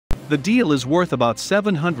The deal is worth about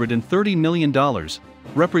 $730 million,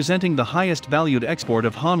 representing the highest valued export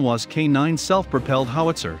of Hanwha's K9 self-propelled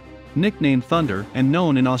howitzer, nicknamed Thunder and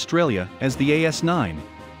known in Australia as the AS9.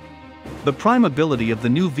 The prime ability of the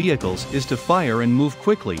new vehicles is to fire and move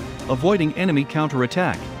quickly, avoiding enemy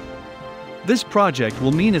counterattack. This project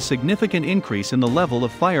will mean a significant increase in the level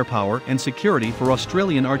of firepower and security for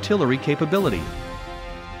Australian artillery capability.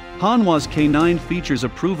 Hanwha's K9 features a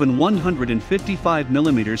proven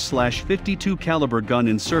 155mm/52 caliber gun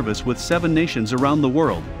in service with 7 nations around the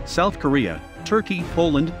world: South Korea, Turkey,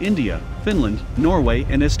 Poland, India, Finland, Norway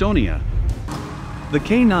and Estonia. The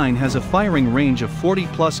K9 has a firing range of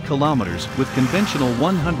 40+ kilometers with conventional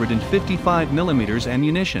 155mm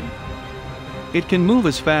ammunition. It can move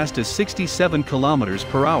as fast as 67 kilometers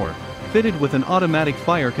per hour. Fitted with an automatic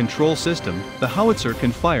fire control system, the howitzer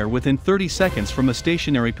can fire within 30 seconds from a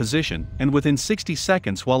stationary position and within 60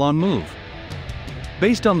 seconds while on move.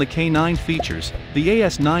 Based on the K9 features, the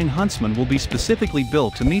AS9 Huntsman will be specifically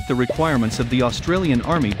built to meet the requirements of the Australian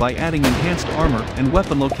Army by adding enhanced armor and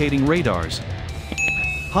weapon locating radars.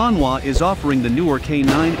 Hanwha is offering the newer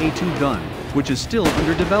K9A2 gun, which is still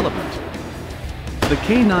under development. The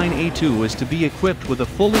K9A2 is to be equipped with a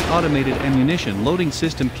fully automated ammunition loading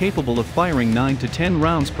system capable of firing 9 to 10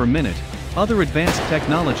 rounds per minute. Other advanced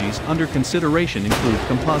technologies under consideration include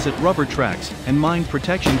composite rubber tracks and mine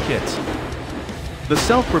protection kits. The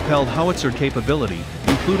self-propelled howitzer capability,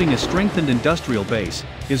 including a strengthened industrial base,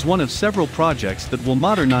 is one of several projects that will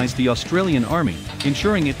modernize the Australian Army,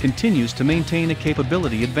 ensuring it continues to maintain a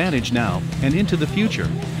capability advantage now and into the future.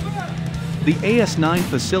 The AS9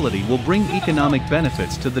 facility will bring economic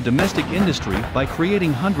benefits to the domestic industry by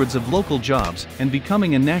creating hundreds of local jobs and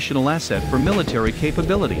becoming a national asset for military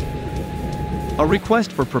capability. A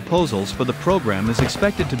request for proposals for the program is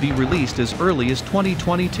expected to be released as early as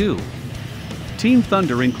 2022. Team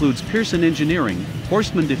Thunder includes Pearson Engineering,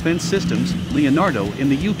 Horseman Defence Systems, Leonardo in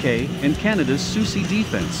the UK, and Canada's Susi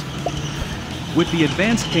Defence. With the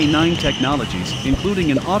advanced K9 technologies, including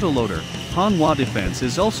an autoloader, Hanwha Defense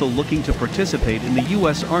is also looking to participate in the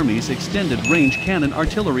U.S. Army's Extended Range Cannon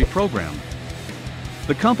Artillery program.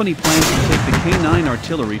 The company plans to take the K9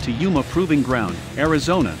 artillery to Yuma Proving Ground,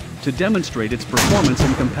 Arizona, to demonstrate its performance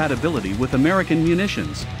and compatibility with American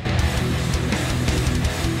munitions.